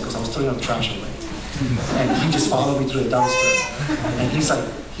dumpster because I was throwing the trash away. And he just followed me through the dumpster. And he's like,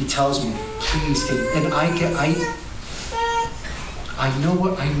 he tells me, please, and I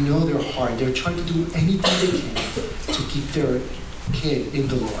know their heart. They're trying to do anything they can to keep their kid in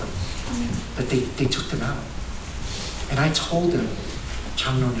the Lord. But they took them out. And I told them,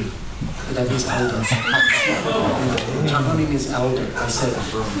 장로님, that means elder. 장로님 means elder. I said,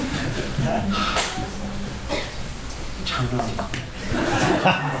 장로님.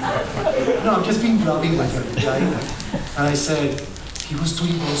 No, I'm just being loving with him, right? And I said, he was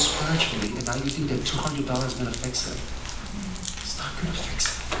doing well spiritually, and now you think that $200 is going to fix him. It's not going to fix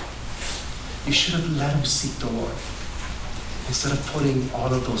him. You should have let him seek the Lord instead of putting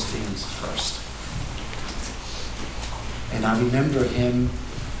all of those things first. And I remember him,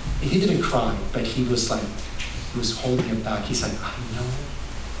 he didn't cry, but he was holding it back. He's like, I know,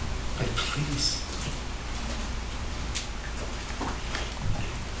 but please.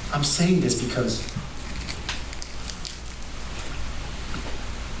 I'm saying this because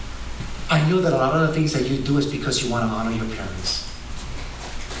I know that a lot of the things that you do is because you want to honor your parents.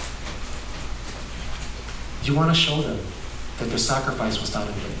 You want to show them that their sacrifice was not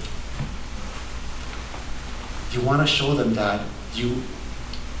in vain. You want to show them that you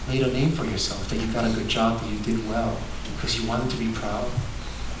made a name for yourself, that you got a good job, that you did well, because you want them to be proud.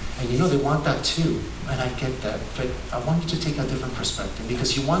 And they want that too, and I get that. But I want you to take a different perspective,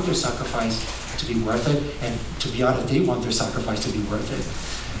 because you want their sacrifice to be worth it, and to be honest, they want their sacrifice to be worth it.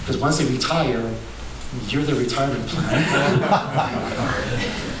 Because once they retire, you're the retirement plan.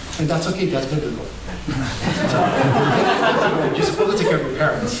 And that's okay, that's biblical. You're supposed to take care of your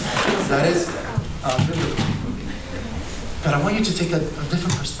parents. That is biblical. But I want you to take a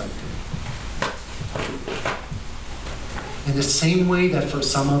different perspective. In the same way that for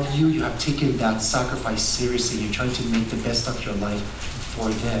some of you, you have taken that sacrifice seriously, you're trying to make the best of your life for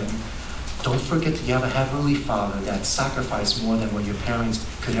them, don't forget that you have a Heavenly Father that sacrificed more than what your parents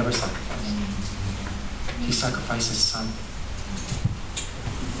could ever sacrifice. He sacrificed His Son.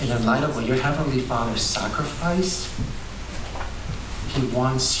 And in light of what your Heavenly Father sacrificed, He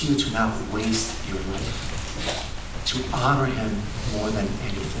wants you to not waste your life, to honor Him more than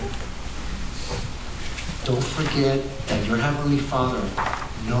anything. Don't forget that your Heavenly Father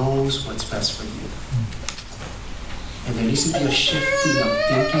knows what's best for you. And there needs to be a shifting of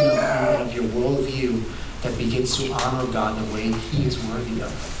thinking of your worldview that begins to honor God the way He is worthy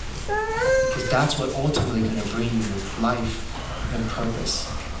of. Because that's what ultimately going to bring you life and purpose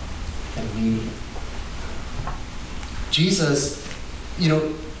and meaning. Jesus,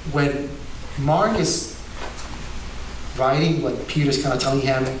 when Mark is writing what Peter's kind of telling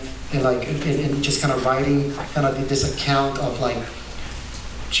him, and just kind of writing kind of this account of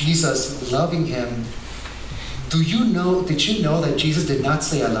Jesus loving him, did you know that Jesus did not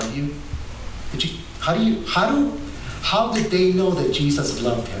say, "I love you"? How did they know that Jesus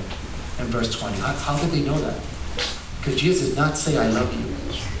loved him in verse 20? How did they know that? Because Jesus did not say, "I love you,"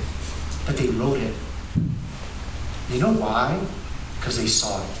 but they wrote it. You know why? Because they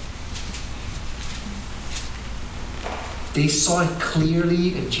saw it. They saw it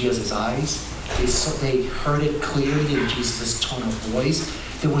clearly in Jesus' eyes. They heard it clearly in Jesus' tone of voice.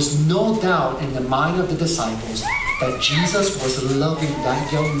 There was no doubt in the mind of the disciples that Jesus was loving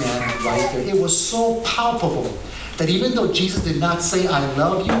that young man right there. It was so palpable that even though Jesus did not say, "I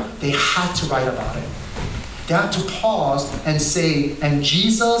love you," they had to write about it. They had to pause and say, "And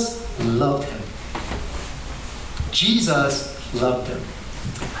Jesus loved him." Jesus loved him.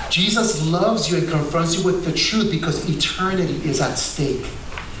 Jesus loves you and confronts you with the truth because eternity is at stake.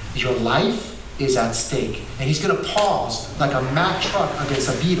 Your life is at stake. And He's going to pause like a Mack truck against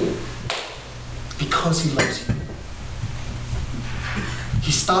a beetle because He loves you.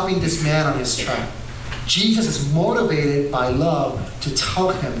 He's stopping this man on his track. Jesus is motivated by love to tell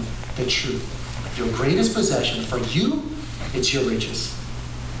him the truth. Your greatest possession for you, it's your riches.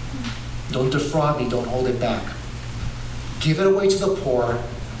 Don't defraud me. Don't hold it back. Give it away to the poor,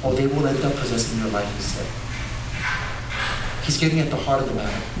 or they will end up possessing your life instead. He's getting at the heart of the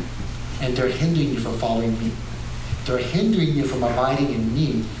matter. And they're hindering you from following me. They're hindering you from abiding in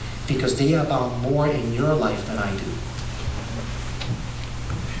me because they abound more in your life than I do.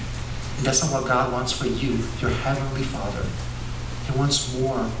 And that's not what God wants for you, your Heavenly Father. He wants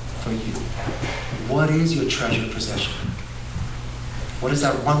more for you. What is your treasured possession? What is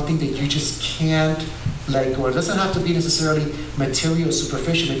that one thing that you just can't let go? It doesn't have to be necessarily material or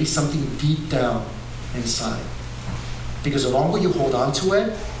superficial. Maybe something deep down inside. Because the longer you hold on to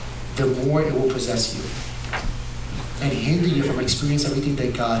it, the more it will possess you and hinder you from experiencing everything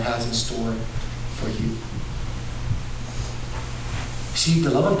that God has in store for you. See,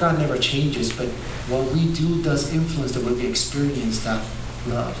 the love of God never changes, but what we do does influence the way we experience that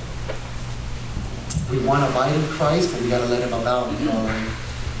love. We want to abide in Christ, but we got to let Him abound in our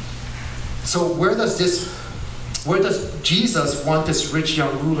life. So where does Jesus want this rich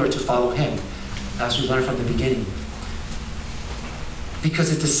young ruler to follow Him? As we learned from the beginning.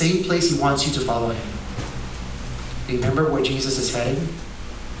 Because it's the same place He wants you to follow Him. Remember where Jesus is heading?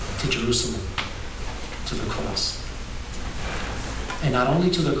 To Jerusalem. To the cross. And not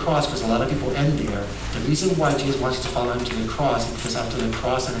only to the cross, because a lot of people end there. The reason why Jesus wants you to follow Him to the cross is because after the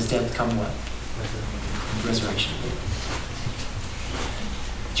cross and His death come what? Resurrection.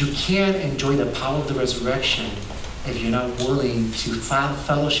 You can't enjoy the power of the resurrection if you're not willing to find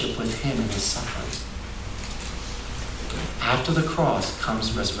fellowship with Him in His suffering. After the cross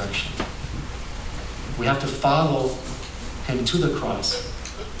comes resurrection. We have to follow Him to the cross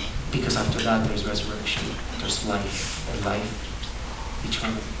because after that there's resurrection. There's life, and life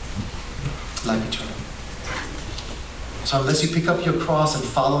eternal. Life eternal. So unless you pick up your cross and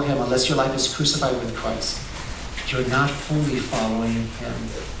follow Him, unless your life is crucified with Christ, you're not fully following Him.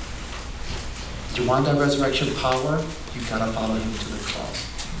 You want that resurrection power, you gotta follow Him to the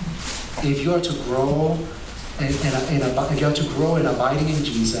cross. If you are to grow if you are to grow in abiding in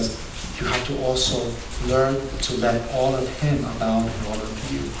Jesus, you have to also learn to let all of Him abound in all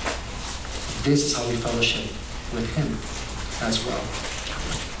of you. This is how we fellowship with Him as well.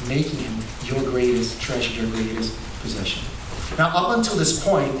 Making Him your greatest treasure, your greatest possession. Now, up until this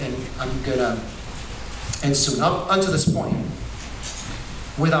point, and I'm gonna end soon, up until this point,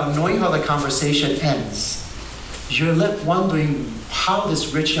 without knowing how the conversation ends, you're left wondering how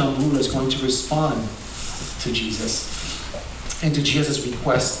this rich young ruler is going to respond to Jesus and to Jesus'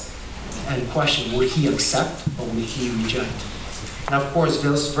 request and question, would he accept or would he reject? And of course,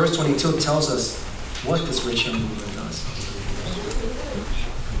 verse 22 tells us what this rich young ruler does.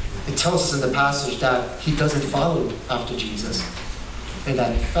 It tells us in the passage that he doesn't follow after Jesus. And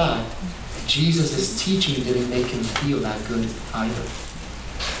that in fact, Jesus' teaching didn't make him feel that good either.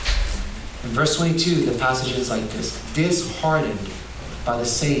 In verse 22, the passage is like this: disheartened by the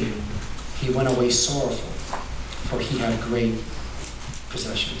saying, he went away sorrowful, for he had great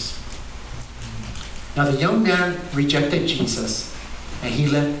possessions. Now the young man rejected Jesus, and he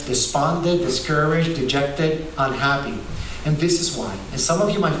left despondent, discouraged, dejected, unhappy. And this is why. And some of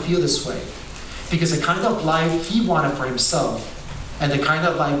you might feel this way, because the kind of life he wanted for himself and the kind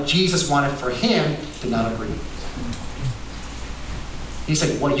of life Jesus wanted for him did not agree. He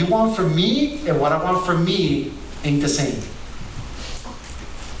said, what you want for me and what I want for me ain't the same.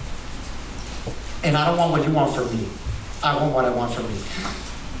 And I don't want what you want for me. I want what I want for me.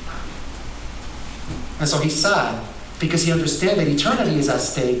 And so he's sad because he understands that eternity is at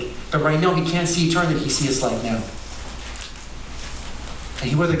stake, but right now he can't see eternity, he sees his life now. And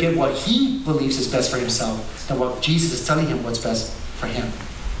he would rather get what he believes is best for himself than what Jesus is telling him what's best for him.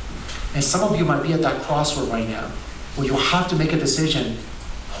 And some of you might be at that crossroad right now, where you have to make a decision.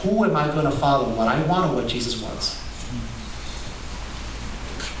 Who am I going to follow? What I want or what Jesus wants?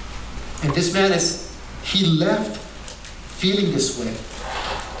 And this man he left feeling this way.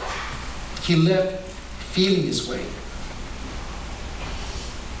 He left feeling this way.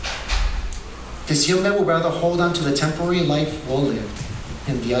 This young man would rather hold on to the temporary life well lived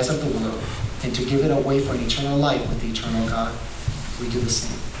in the eyes of the world and to give it away for an eternal life with the eternal God. We do the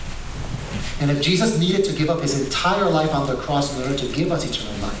same. And if Jesus needed to give up his entire life on the cross in order to give us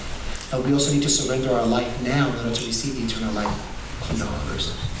eternal life, then we also need to surrender our life now in order to receive the eternal life he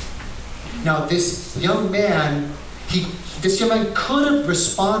offers. Now, this young man could have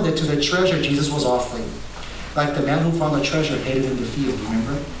responded to the treasure Jesus was offering, like the man who found the treasure hidden in the field,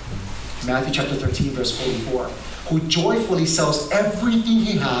 remember? Matthew chapter 13, verse 44, who joyfully sells everything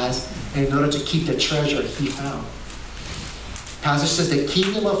he has in order to keep the treasure he found. Passage says the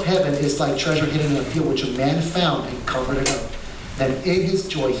kingdom of heaven is like treasure hidden in a field which a man found and covered it up. Then in his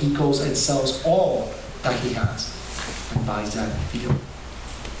joy he goes and sells all that he has and buys that field.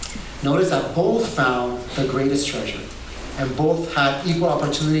 Notice that both found the greatest treasure and both had equal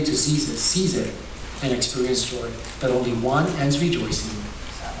opportunity to seize it and experience joy. But only one ends rejoicing,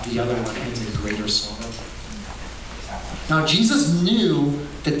 the other one ends in greater sorrow. Now Jesus knew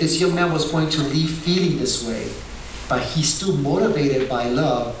that this young man was going to leave feeling this way, but he still motivated by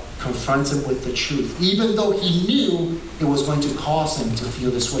love confronts him with the truth, even though he knew it was going to cause him to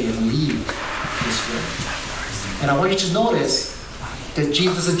feel this way and leave this way. And I want you to notice that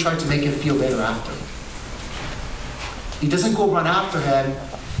Jesus doesn't try to make him feel better after. He doesn't go run after him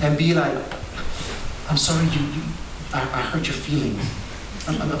and be like, I'm sorry I hurt your feelings.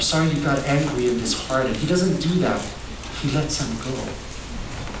 I'm sorry you got angry and disheartened. He doesn't do that. He lets him go.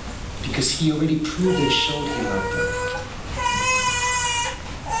 Because he already proved and showed he loved him.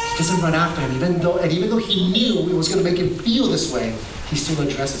 He doesn't run after him, even though he knew it was going to make him feel this way, he still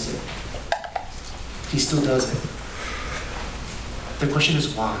addresses it. He still does it. The question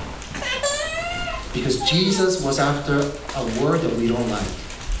is why? Because Jesus was after a word that we don't like.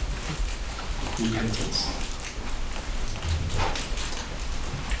 Repentance.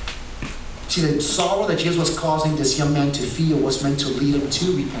 See, the sorrow that Jesus was causing this young man to feel was meant to lead him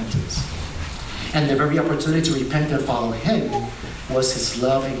to repentance. And the very opportunity to repent and follow him was his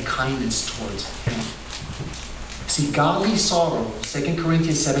love and kindness towards him. See, godly sorrow, 2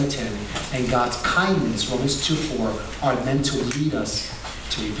 Corinthians 7:10, and God's kindness, Romans 2:4, are meant to lead us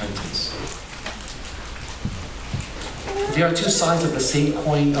to repentance. There are two sides of the same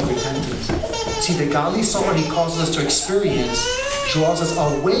coin of repentance. See, the godly sorrow he causes us to experience draws us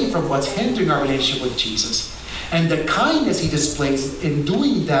away from what's hindering our relationship with Jesus. And the kindness he displays in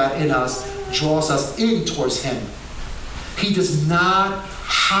doing that in us draws us in towards him. He does not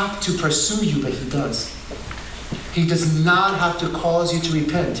have to pursue you, but he does. He does not have to cause you to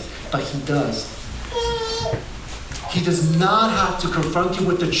repent, but he does. He does not have to confront you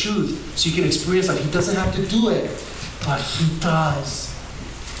with the truth so you can experience that. He doesn't have to do it, but he does.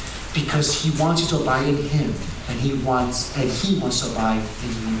 Because he wants you to abide in him, and he wants to abide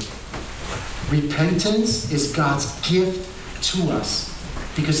in you. Repentance is God's gift to us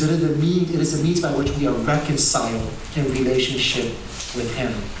because it is the means by which we are reconciled in relationship with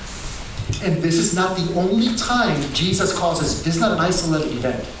him. And this is not the only time Jesus causes, this is not an isolated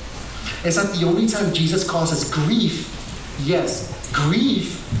event. It's not the only time Jesus causes grief, yes,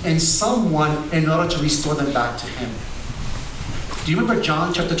 grief in someone in order to restore them back to him. Do you remember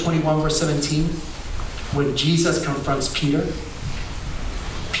John chapter 21, verse 17? When Jesus confronts Peter?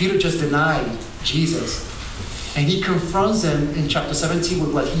 Peter just denied Jesus. And he confronts him in chapter 17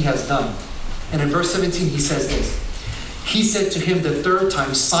 with what he has done. And in verse 17, he says this. He said to him the third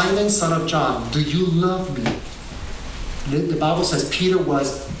time, Simon, son of John, do you love me? The Bible says Peter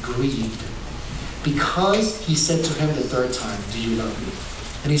was grieved because he said to him the third time, do you love me?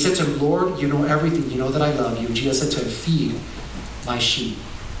 And he said to him, Lord, you know everything. You know that I love you. Jesus said to him, feed my sheep.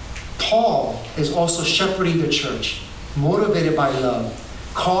 Paul is also shepherding the church, motivated by love,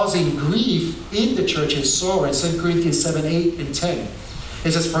 causing grief in the church and sorrow. In 2 Corinthians 7, 8, and 10.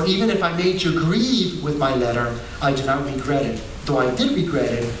 It says, for even if I made you grieve with my letter, I do not regret it. Though I did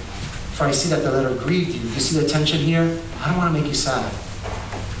regret it, for I see that the letter grieved you. You see the tension here? I don't want to make you sad.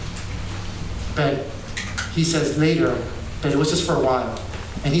 But he says later, but it was just for a while.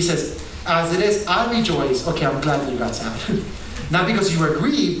 And he says, as it is, I rejoice. Okay, I'm glad that you got sad. Not because you were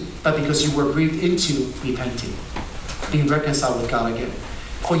grieved, but because you were grieved into repenting, being reconciled with God again.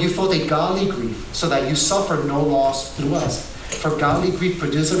 For you felt a godly grief, so that you suffered no loss through us. For godly grief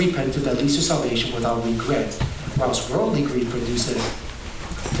produces a repentance that leads to salvation without regret, whilst worldly grief produces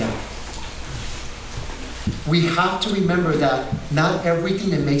death. We have to remember that not everything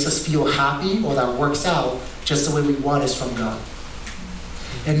that makes us feel happy or that works out just the way we want is from God.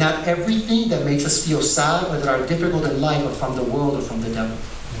 And not everything that makes us feel sad or that are difficult in life are from the world or from the devil.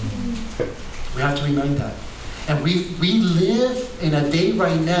 We have to remember that. And we live in a day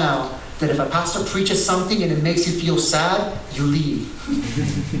right now that if a pastor preaches something and it makes you feel sad, you leave.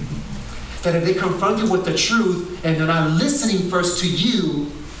 That if they confront you with the truth and they're not listening first to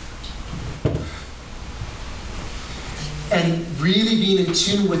you and really being in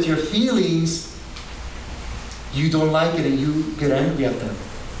tune with your feelings, you don't like it and you get angry at them.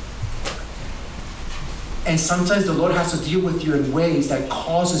 And sometimes the Lord has to deal with you in ways that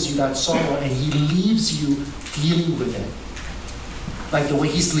causes you that sorrow, and He leaves you dealing with it. Like the way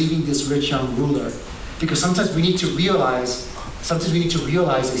He's leaving this rich young ruler. Because sometimes we need to realize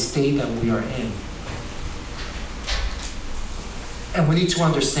the state that we are in. And we need to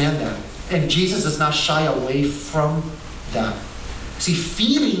understand that. And Jesus does not shy away from that. See,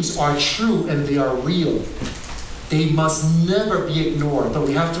 feelings are true and they are real. They must never be ignored, but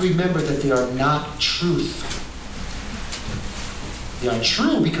we have to remember that they are not truth. They are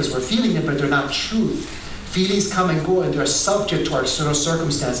true because we're feeling them, but they're not truth. Feelings come and go and they're subject to our external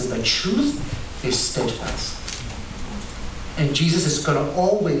circumstances, but truth is steadfast. And Jesus is going to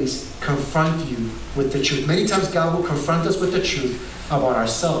always confront you with the truth. Many times God will confront us with the truth about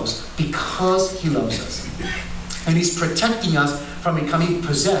ourselves because He loves us. And He's protecting us from becoming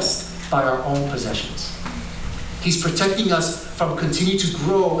possessed by our own possessions. He's protecting us from continuing to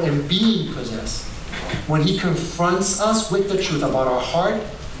grow and being possessed. When He confronts us with the truth about our heart,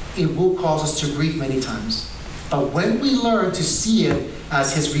 it will cause us to grieve many times. But when we learn to see it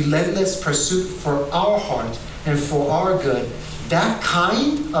as His relentless pursuit for our heart and for our good, that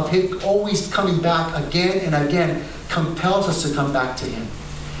kind of Him always coming back again and again compels us to come back to Him.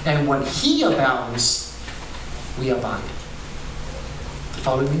 And when He abounds, we abide.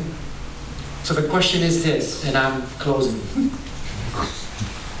 Follow me? So the question is this, and I'm closing,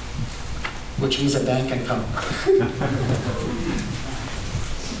 which means a bank can come.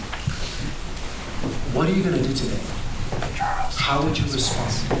 What are you going to do today? How would you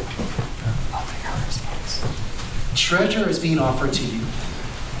respond? Treasure is being offered to you.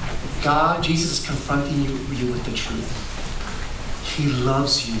 God, Jesus is confronting you with the truth. He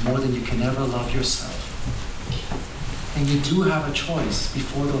loves you more than you can ever love yourself. And you do have a choice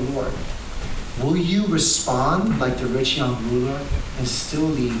before the Lord. Will you respond like the rich young ruler and still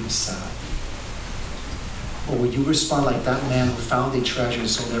leave sad? Or will you respond like that man who found a treasure and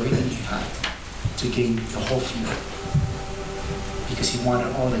sold everything he had to gain the whole field? Because he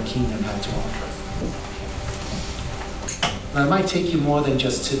wanted all the kingdom had to offer. Now, it might take you more than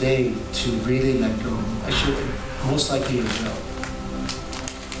just today to really let go. Actually, most likely it will.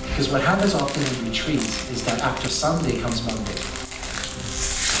 Because what happens often in retreats is that after Sunday comes Monday.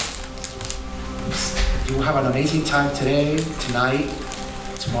 You will have an amazing time today, tonight,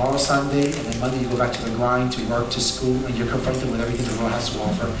 tomorrow Sunday, and then Monday you go back to the grind, to work, to school, and you're confronted with everything the world has to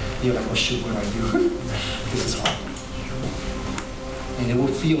offer. You're like, oh shoot, what do I do? This is hard. And it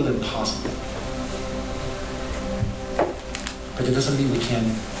will feel impossible. But it doesn't mean we can't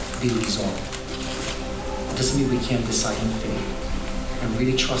be resolved. It doesn't mean we can't decide in faith and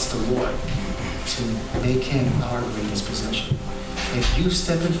really trust the Lord to make Him our greatest possession. If you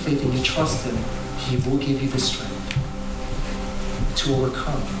step in faith and you trust Him, He will give you the strength to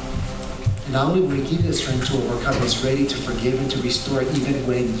overcome. not only will He give you the strength to overcome, He's ready to forgive and to restore even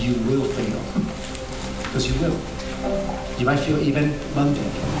when you will fail. Because you will. You might feel even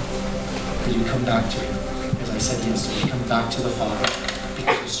Monday, but you come back to Him. As I said yesterday, you come back to the Father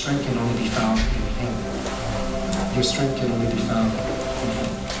because your strength can only be found in Him. Your strength can only be found in Him.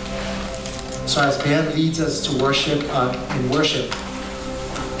 So as band leads us to worship, in worship,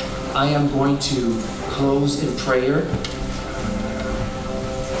 I am going to close in prayer.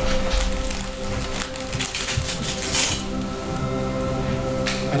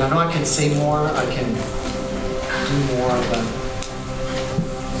 And I know I can say more, I can do more, but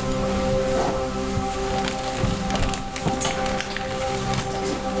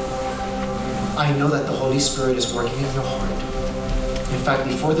I know that the Holy Spirit is working in your heart. In fact,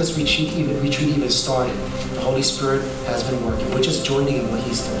 before this retreat even started, the Holy Spirit has been working. We're just joining in what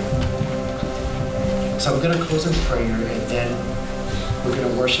He's doing. So I'm going to close in prayer, and then we're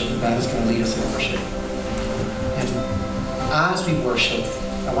going to worship, and God is going to lead us in worship. And as we worship,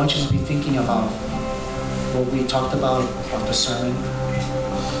 I want you to be thinking about what we talked about the sermon.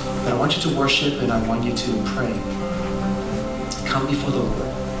 But I want you to worship, and I want you to pray. Come before the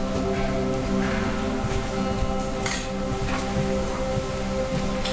Lord.